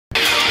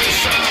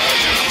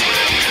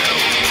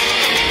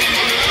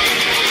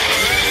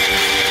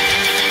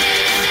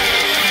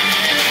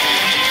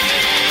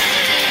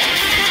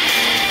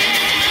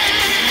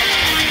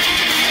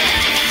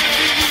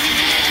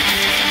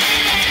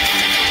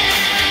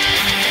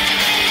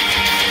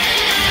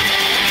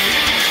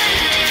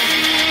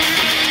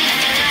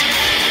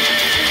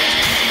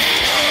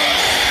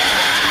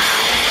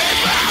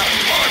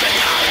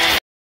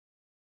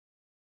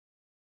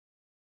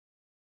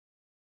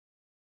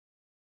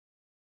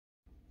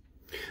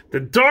The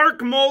Dark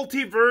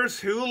Multiverse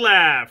Who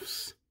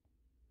Laughs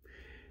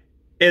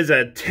is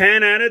a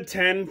 10 out of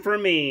 10 for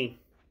me.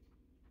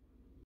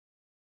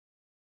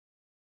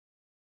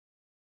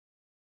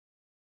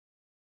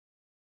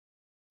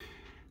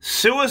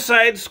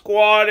 Suicide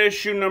Squad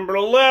issue number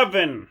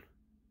 11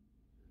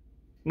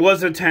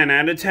 was a 10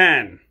 out of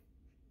 10.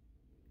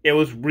 It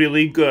was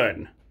really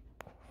good.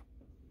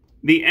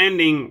 The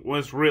ending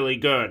was really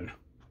good.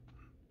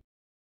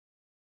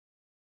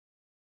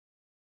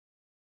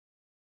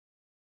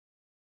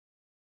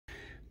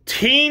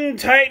 Teen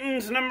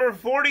Titans number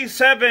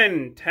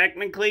 47.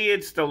 Technically,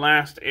 it's the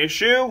last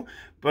issue,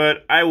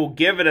 but I will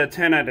give it a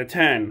 10 out of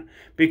 10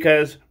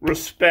 because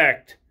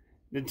respect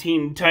the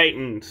Teen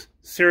Titans.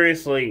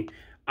 Seriously,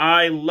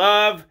 I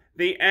love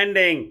the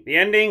ending. The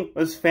ending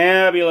was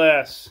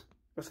fabulous.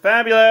 It was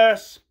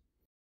fabulous.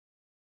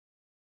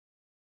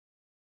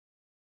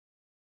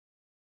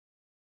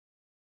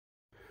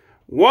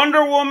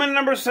 Wonder Woman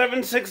number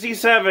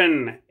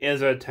 767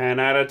 is a 10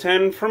 out of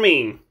 10 for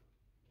me.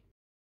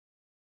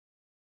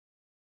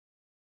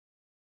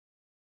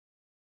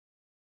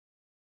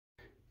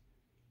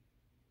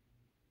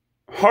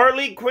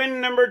 Harley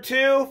Quinn number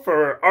 2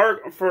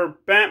 for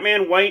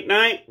Batman White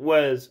Knight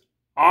was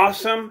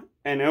awesome,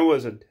 and it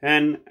was a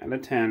 10 out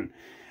of 10,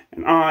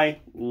 and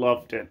I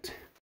loved it.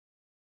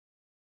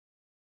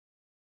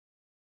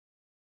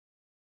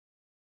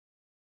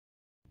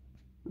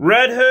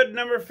 Red Hood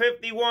number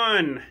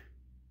 51,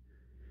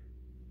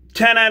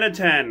 10 out of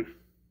 10.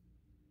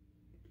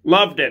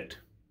 Loved it.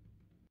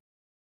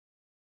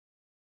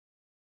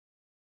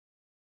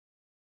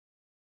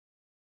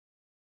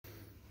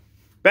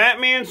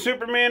 Batman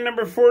Superman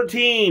number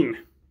 14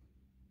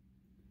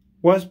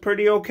 was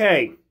pretty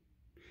okay.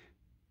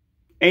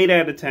 8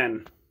 out of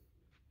 10.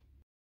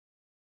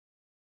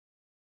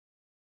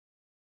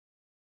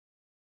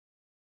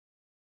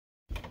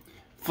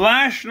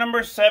 Flash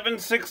number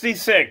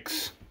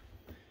 766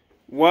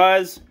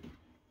 was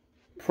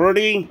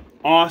pretty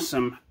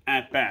awesome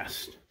at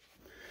best.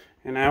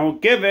 And I will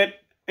give it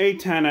a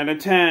 10 out of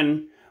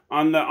 10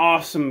 on the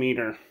awesome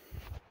meter.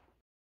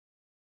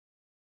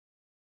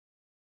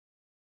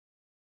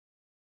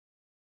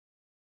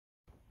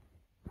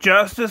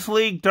 Justice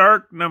League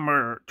Dark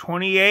number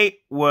 28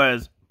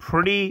 was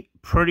pretty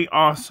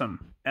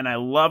awesome. And I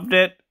loved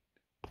it.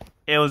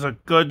 It was a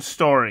good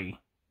story.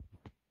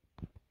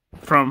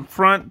 From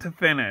front to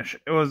finish.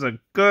 It was a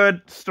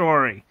good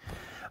story.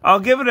 I'll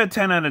give it a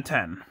 10 out of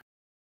 10.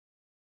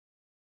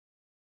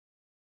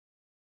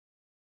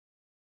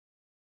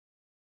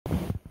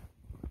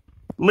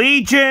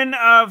 Legion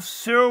of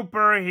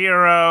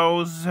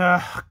Superheroes,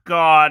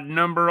 God,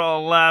 number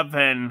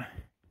 11,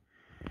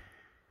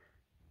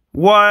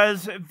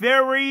 was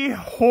very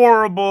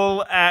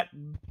horrible at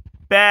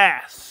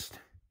best.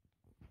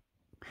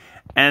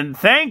 And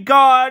thank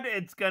God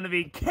it's going to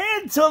be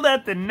canceled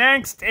at the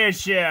next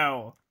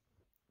issue.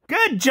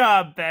 Good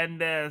job,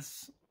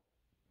 Bendis.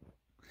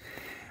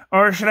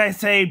 Or should I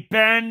say,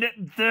 bend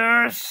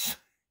this?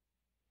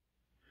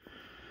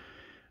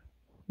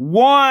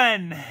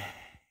 1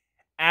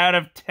 out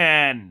of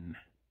 10.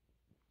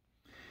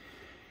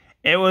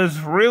 It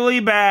was really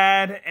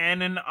bad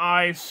and an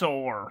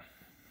eyesore.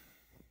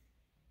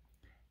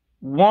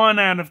 1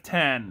 out of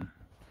 10.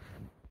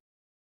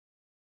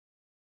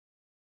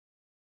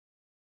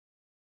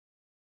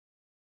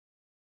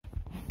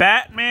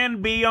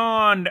 Batman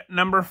Beyond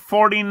number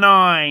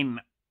 49.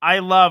 I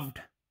loved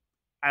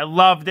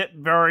it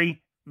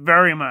very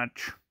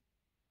much.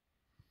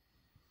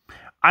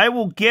 I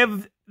will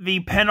give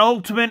the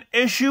penultimate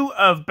issue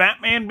of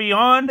Batman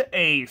Beyond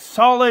a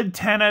solid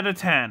 10 out of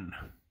 10.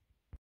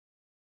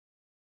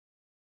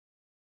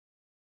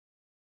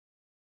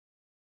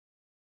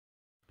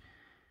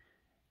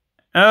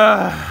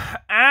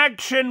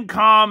 Action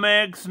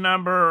Comics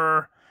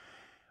number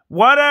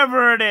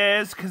whatever it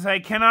is, because I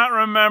cannot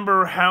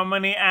remember how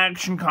many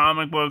Action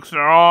comic books there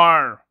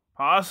are.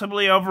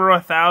 Possibly over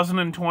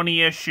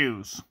 1,020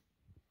 issues.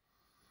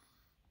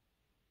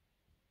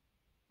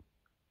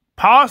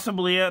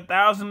 Possibly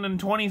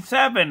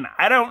 1,027.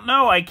 I don't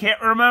know. I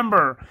can't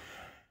remember.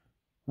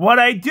 What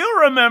I do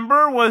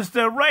remember was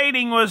the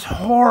writing was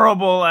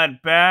horrible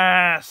at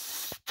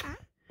best.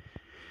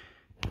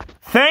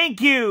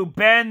 Thank you,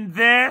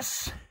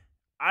 Bendis.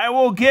 I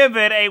will give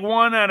it a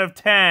 1 out of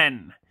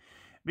 10.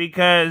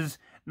 Because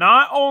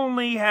not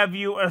only have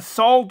you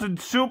assaulted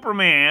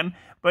Superman,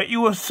 but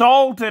you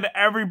assaulted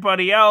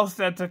everybody else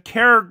that's a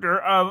character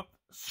of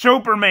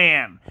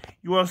Superman.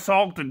 You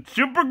assaulted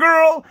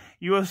Supergirl,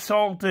 you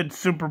assaulted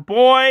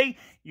Superboy,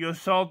 you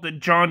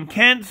assaulted John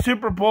Kent,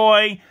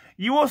 Superboy,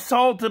 you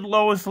assaulted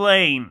Lois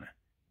Lane.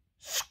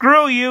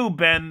 Screw you,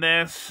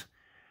 Bendis.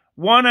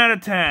 1 out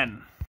of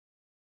 10.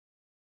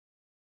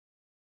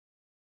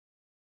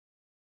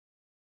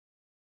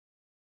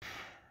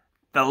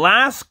 The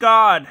Last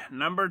God,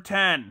 number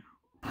 10.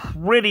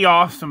 Pretty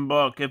awesome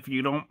book, if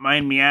you don't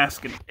mind me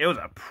asking. It was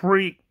a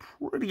pretty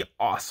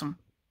awesome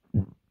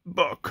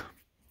book.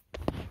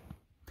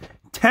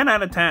 10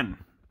 out of 10.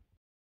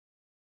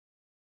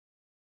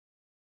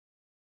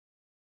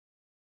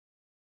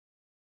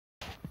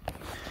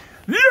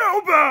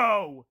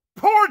 Lobo!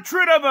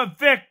 Portrait of a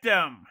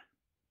Victim!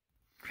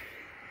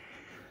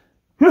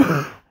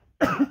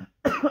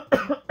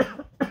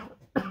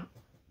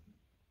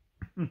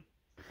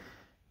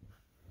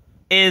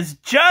 Is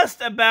just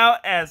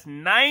about as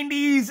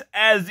 90s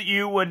as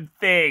you would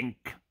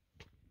think.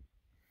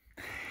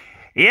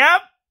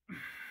 Yep.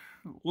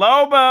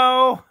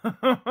 Lobo.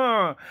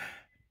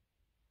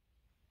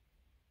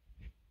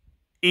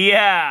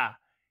 Yeah.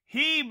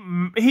 He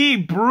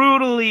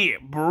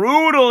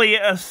brutally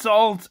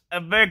assaults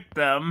a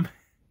victim.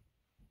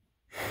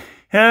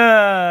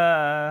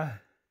 But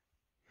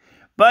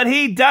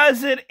he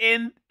does it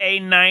in a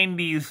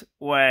 90s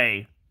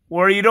way,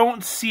 where you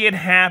don't see it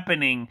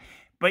happening,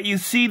 but you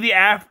see the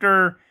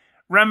after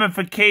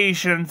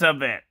ramifications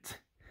of it.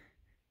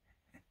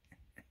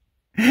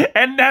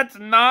 And that's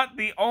not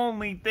the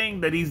only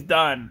thing that he's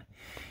done.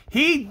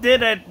 He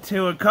did it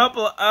to a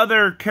couple of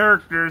other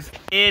characters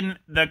in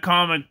the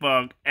comic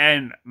book,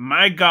 and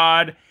my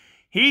God,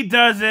 he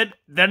does it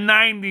the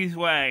 90s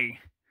way,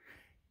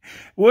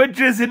 which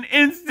is an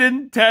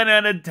instant 10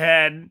 out of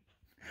 10.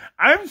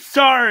 I'm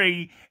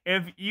sorry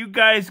if you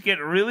guys get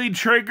really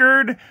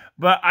triggered,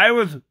 but I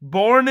was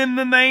born in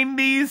the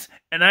 90s,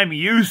 and I'm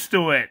used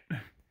to it.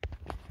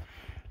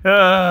 10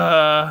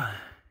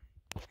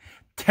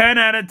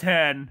 out of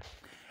 10.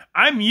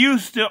 I'm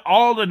used to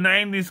all the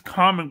 90s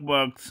comic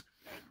books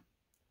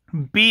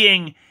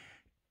being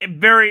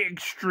very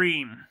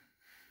extreme.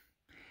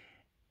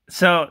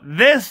 So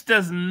this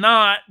does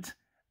not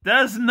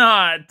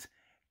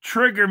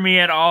trigger me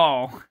at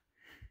all.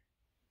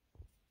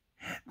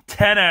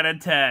 10 out of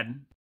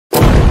 10.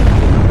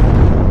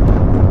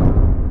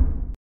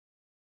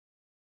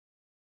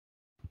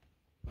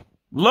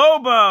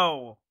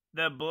 Lobo,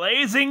 The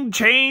Blazing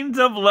Chains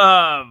of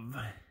Love.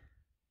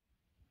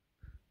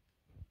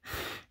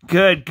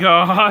 Good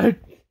God.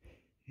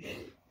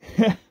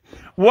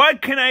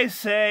 What can I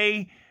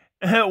say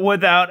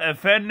without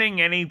offending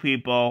any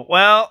people?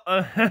 Well,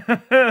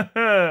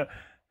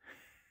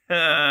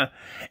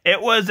 it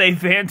was a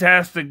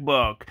fantastic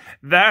book.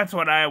 That's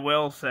what I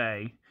will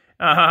say.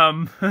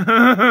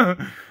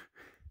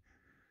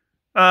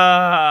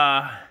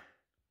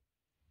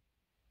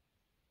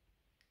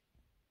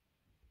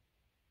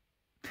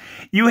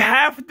 You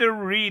have to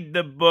read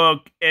the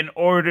book in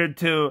order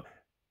to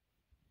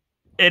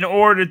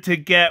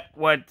get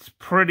what's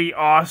pretty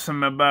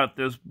awesome about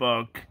this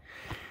book.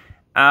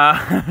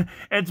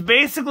 It's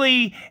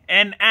basically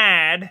an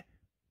ad,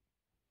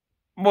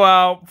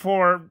 well,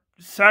 for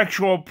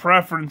sexual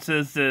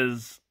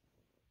preferences.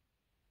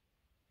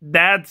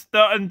 That's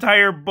the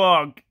entire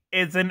book.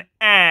 It's an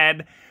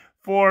ad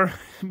for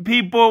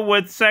people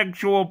with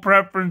sexual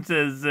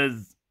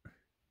preferences.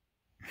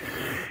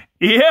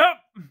 Yep.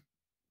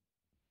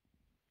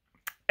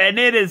 And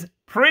it is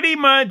pretty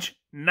much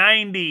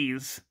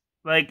 90s.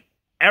 Like,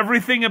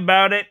 everything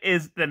about it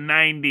is the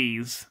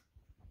 90s.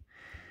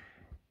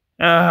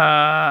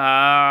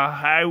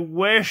 I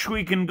wish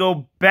we can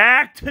go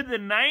back to the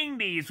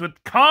 90s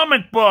with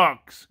comic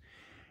books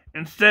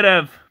instead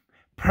of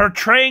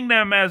portraying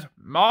them as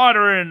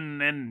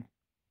modern and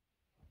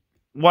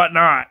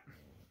whatnot.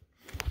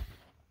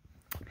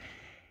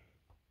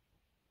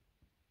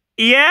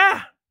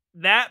 Yeah,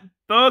 that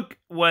book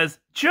was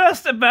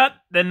just about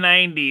the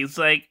 90s.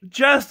 Like,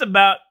 just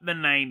about the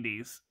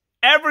 90s.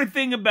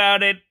 Everything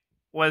about it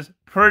was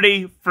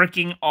pretty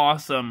freaking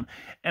awesome.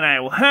 And I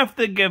will have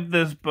to give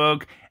this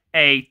book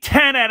a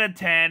 10 out of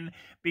 10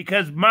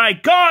 because, my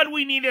God,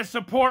 we need to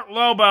support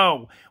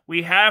Lobo.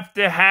 We have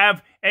to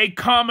have a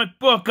comic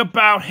book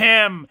about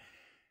him.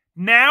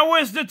 Now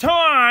is the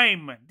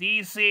time,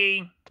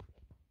 DC.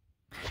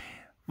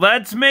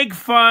 Let's make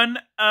fun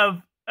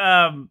of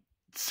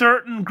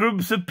certain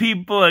groups of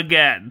people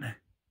again.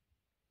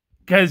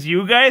 Because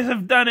you guys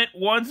have done it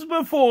once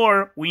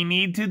before. We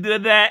need to do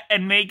that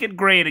and make it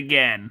great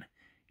again.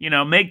 You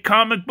know, make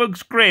comic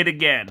books great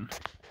again.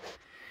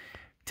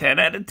 10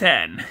 out of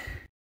 10.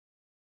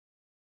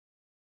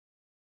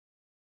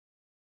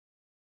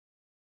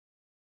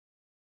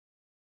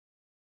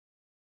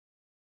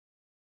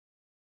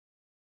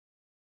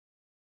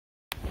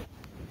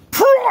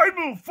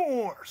 Primal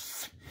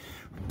Force!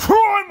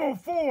 Primal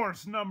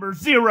Force number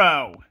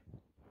 0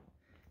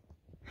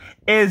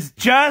 is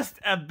just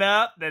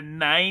about the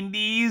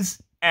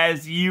 90s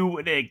as you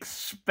would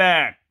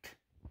expect.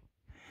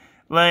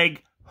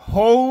 Like,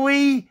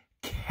 holy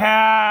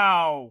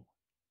cow!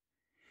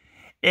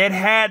 It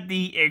had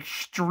the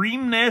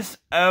extremeness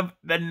of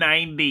the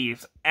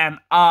 90s, and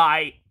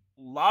I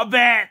love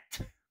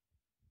it!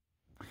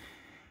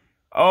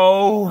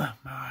 Oh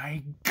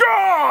my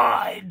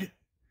God!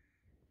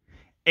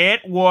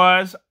 It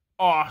was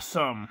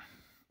awesome.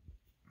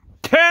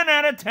 10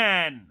 out of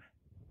 10.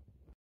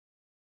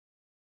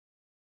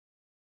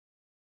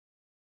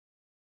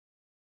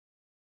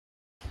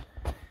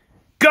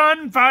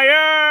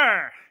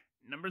 Gunfire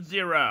number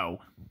 0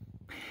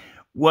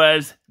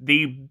 was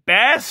the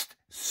best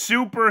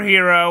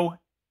superhero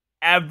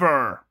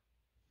ever.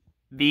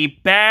 The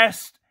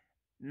best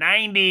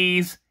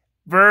 90s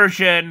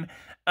version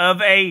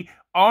of a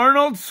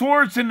Arnold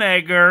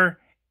Schwarzenegger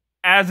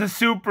as a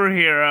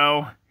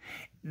superhero,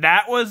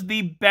 that was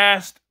the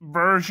best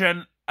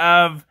version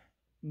of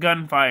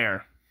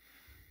Gunfire.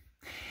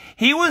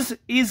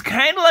 He's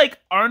kind of like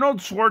Arnold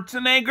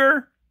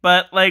Schwarzenegger,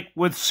 but like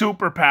with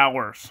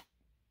superpowers.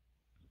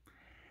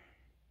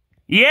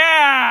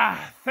 Yeah,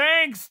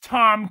 thanks,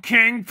 Tom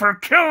King, for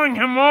killing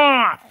him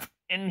off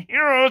in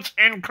Heroes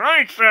in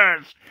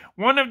Crisis,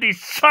 one of the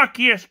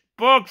suckiest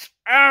books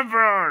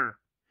ever.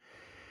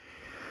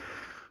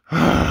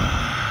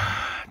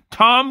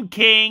 Tom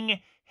King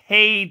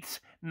hates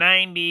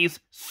 90s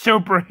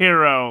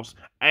superheroes.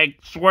 I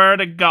swear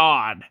to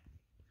God.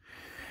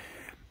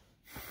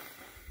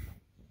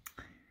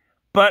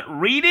 But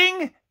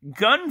reading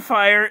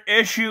Gunfire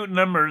issue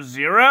number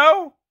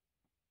 0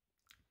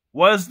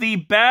 was the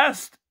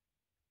best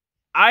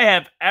I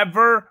have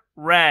ever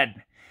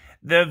read.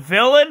 The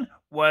villain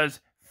was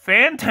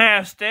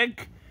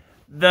fantastic.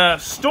 The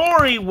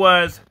story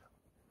was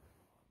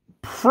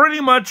pretty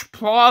much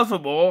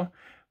plausible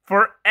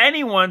for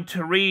anyone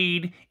to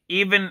read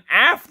even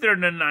after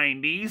the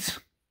 90s.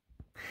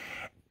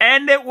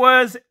 And it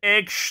was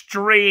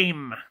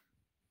extreme.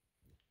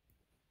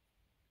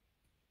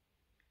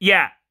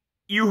 Yeah,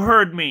 you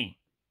heard me.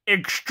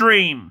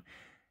 Extreme.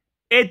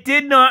 It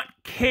did not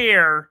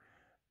care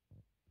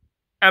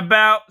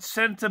about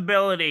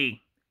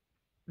sensibility.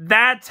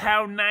 That's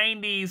how the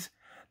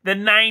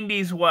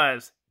 90s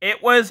was.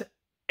 It was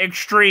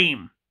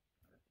extreme.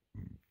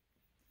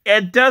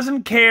 It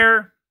doesn't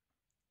care.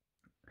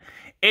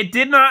 It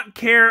did not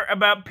care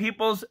about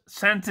people's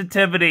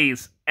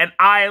sensitivities. And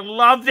I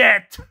loved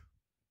it.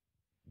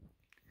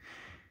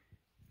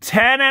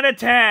 10 out of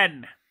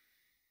 10.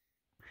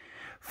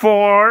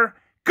 For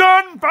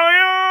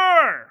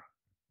Gunfire!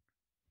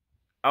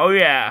 Oh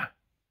yeah.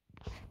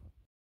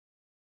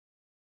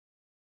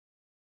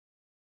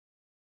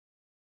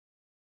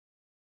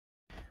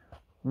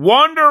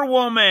 Wonder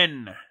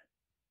Woman.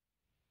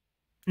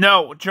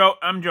 No,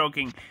 I'm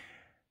joking.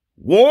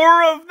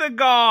 War of the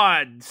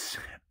Gods.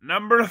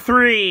 Number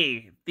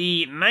 3.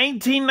 The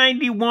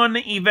 1991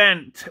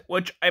 event,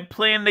 which I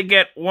plan to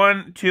get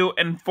 1, 2,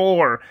 and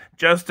 4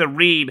 just to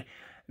read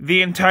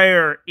the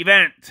entire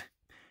event,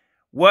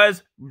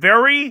 was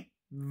very,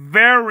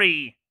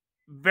 very,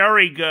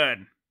 very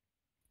good.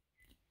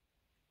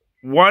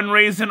 One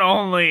reason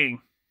only.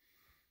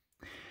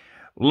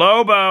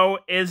 Lobo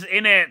is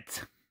in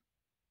it.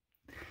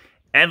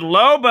 And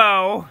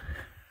Lobo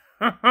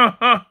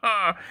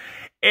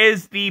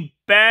is the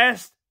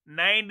best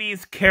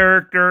 90s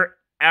character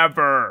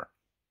ever.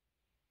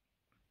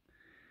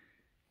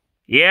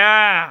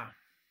 Yeah.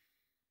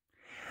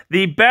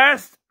 The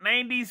best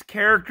 90s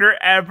character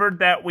ever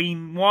that we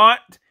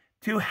want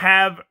to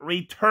have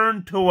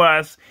returned to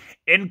us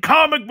in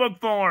comic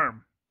book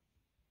form.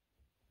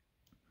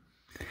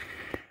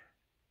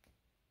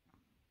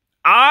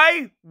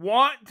 I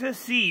want to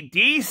see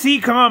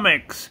DC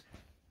Comics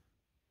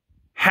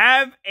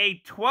have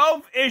a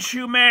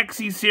 12-issue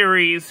maxi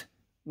series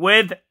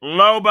with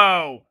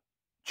Lobo.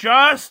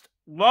 Just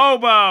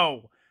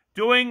Lobo.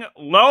 Doing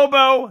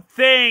Lobo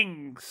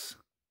things.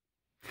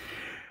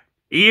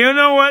 You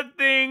know what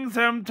things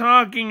I'm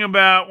talking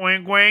about,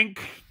 wink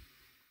wink.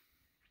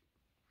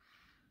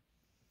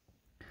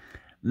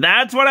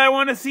 That's what I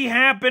want to see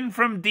happen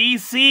from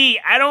DC.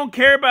 I don't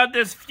care about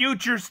this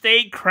future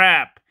state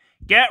crap.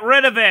 Get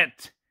rid of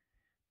it.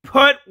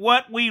 Put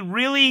what we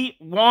really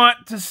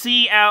want to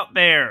see out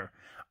there.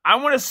 I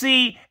want to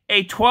see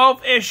a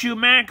 12-issue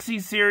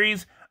maxi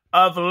series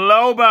of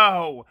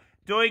Lobo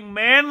doing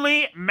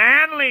manly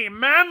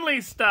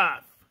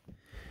stuff.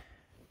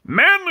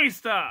 Manly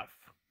stuff.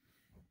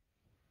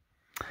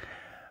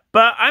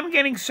 But I'm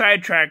getting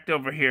sidetracked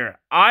over here.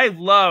 I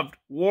loved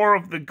War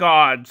of the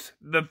Gods,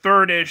 the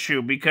 3rd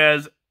issue,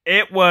 because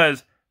it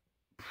was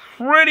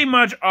pretty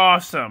much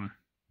awesome.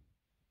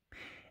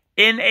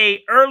 In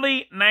a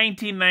early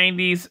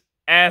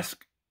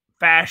 1990s-esque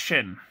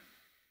fashion.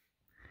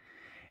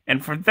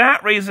 And for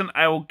that reason,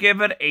 I will give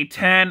it a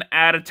 10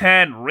 out of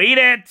 10. Read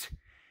it!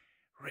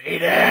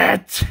 Read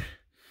it!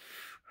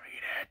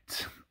 Read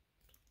it.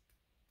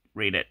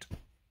 Read it.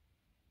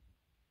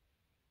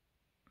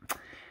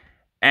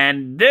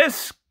 And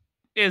this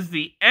is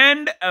the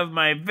end of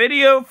my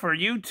video for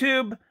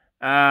YouTube.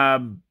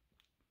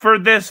 For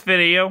this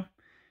video,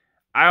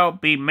 I'll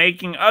be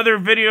making other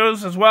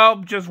videos as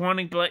well. Just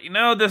wanting to let you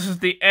know this is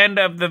the end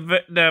of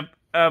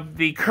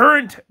the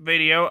current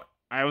video.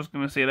 I was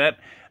going to say that.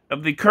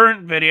 Of the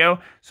current video.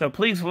 So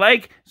please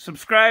like,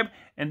 subscribe,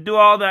 and do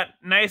all that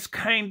nice,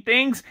 kind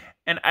things.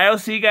 And I'll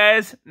see you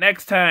guys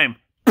next time.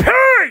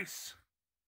 Peace!